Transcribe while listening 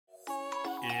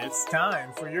It's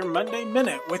time for your Monday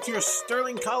Minute with your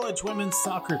Sterling College women's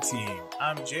soccer team.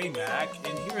 I'm J-Mac,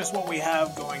 and here's what we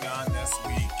have going on this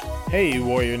week. Hey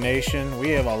Warrior Nation,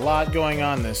 we have a lot going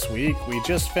on this week. We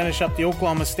just finished up the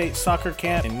Oklahoma State soccer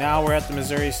camp, and now we're at the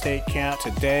Missouri State camp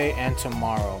today and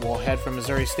tomorrow. We'll head from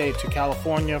Missouri State to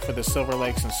California for the Silver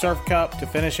Lakes and Surf Cup to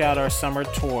finish out our summer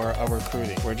tour of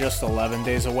recruiting. We're just 11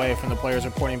 days away from the players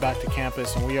reporting back to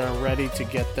campus, and we are ready to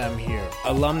get them here.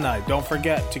 Alumni, don't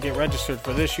forget to get registered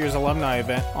for this year's alumni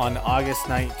event on August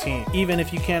 19th. Even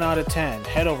if you cannot attend,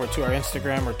 head over to our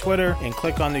Instagram or Twitter and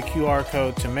click on the QR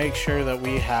code to make sure that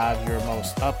we have your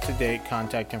most up-to-date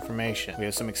contact information. We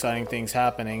have some exciting things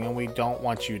happening and we don't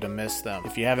want you to miss them.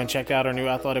 If you haven't checked out our new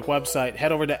athletic website,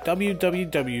 head over to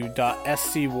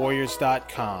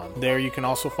www.scwarriors.com. There you can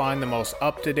also find the most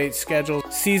up-to-date schedule.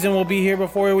 Season will be here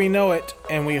before we know it,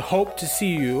 and we hope to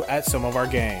see you at some of our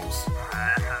games.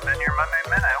 This has been your Monday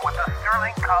Minute with the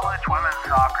Sterling College women's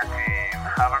soccer team.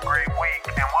 Have a great week,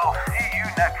 and we'll see you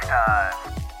next time.